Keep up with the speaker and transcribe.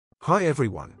Hi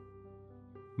everyone.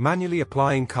 Manually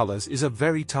applying colors is a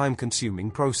very time-consuming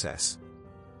process.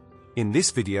 In this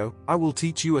video, I will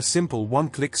teach you a simple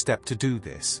one-click step to do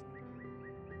this.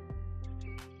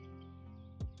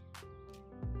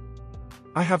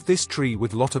 I have this tree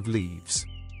with lot of leaves.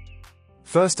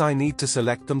 First I need to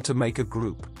select them to make a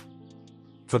group.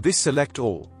 For this select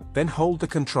all, then hold the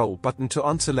Control button to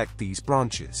unselect these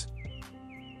branches.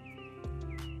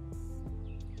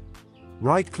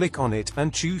 Right-click on it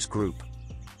and choose Group.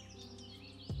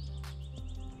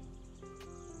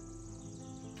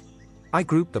 I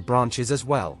group the branches as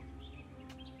well.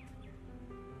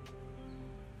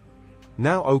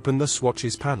 Now open the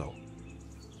Swatches panel.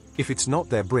 If it's not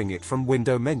there, bring it from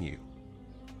Window menu.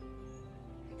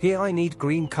 Here I need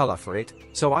green color for it,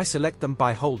 so I select them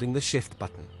by holding the Shift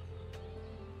button.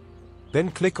 Then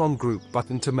click on Group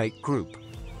button to make group.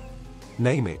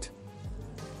 Name it.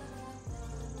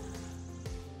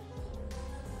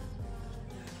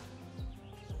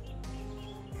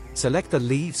 Select the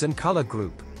leaves and color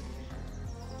group.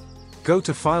 Go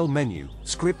to File menu,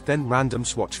 Script, then Random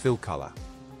Swatch Fill Color.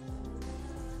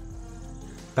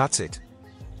 That's it.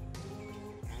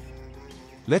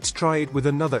 Let's try it with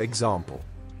another example.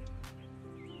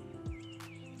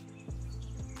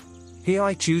 Here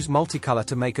I choose multicolor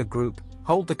to make a group,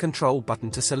 hold the Control button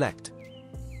to select.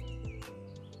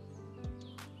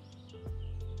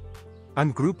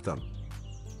 And group them.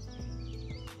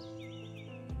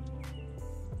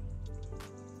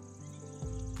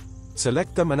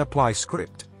 Select them and apply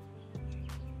script.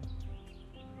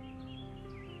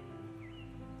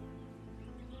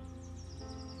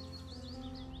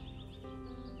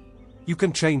 You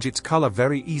can change its color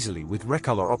very easily with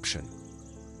recolor option.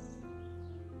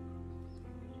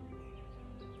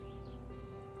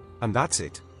 And that's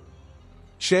it.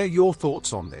 Share your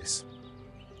thoughts on this.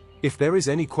 If there is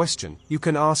any question, you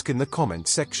can ask in the comment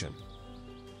section.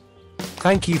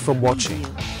 Thank you for watching.